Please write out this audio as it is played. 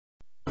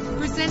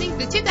Presenting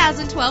the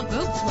 2012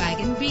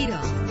 Volkswagen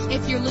Beetle.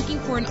 If you're looking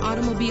for an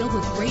automobile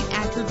with great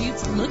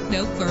attributes, look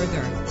no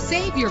further.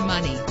 Save your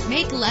money.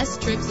 Make less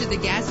trips to the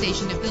gas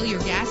station to fill your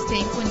gas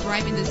tank when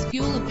driving this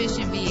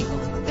fuel-efficient vehicle.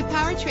 The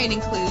powertrain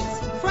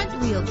includes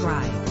front-wheel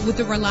drive with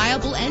a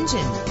reliable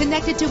engine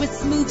connected to a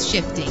smooth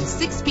shifting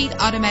 6-speed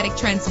automatic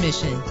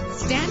transmission.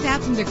 Stand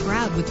out from the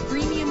crowd with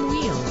premium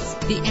wheels.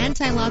 The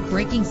anti-lock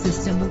braking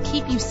system will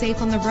keep you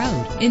safe on the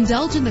road.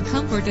 Indulge in the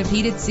comfort of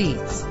heated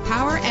seats.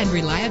 Power and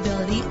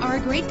reliability are a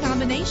great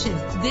combination.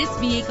 This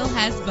vehicle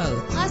has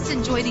both. Plus,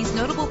 enjoy these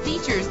notable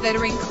features that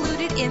are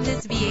included in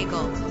this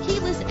vehicle: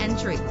 keyless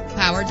entry,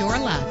 power door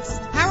locks,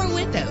 power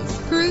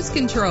windows, cruise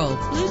control,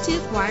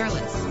 Bluetooth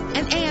wireless,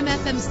 an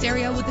AM/FM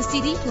stereo with a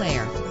CD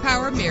player,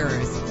 power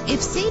mirrors.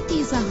 If safety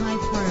is a high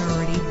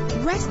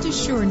priority, rest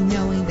assured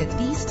knowing that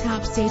these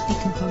top safety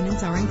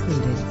components are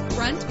included: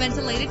 front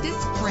ventilated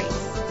disc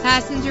brakes,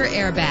 passenger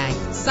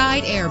airbag,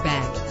 side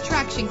airbag,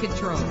 traction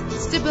control,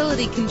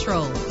 stability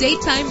control,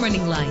 daytime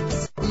running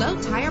lights,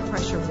 low tire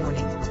pressure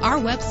warning. Our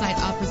website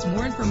offers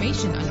more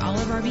information on all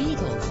of our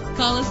vehicles.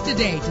 Call us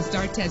today to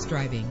start test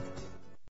driving.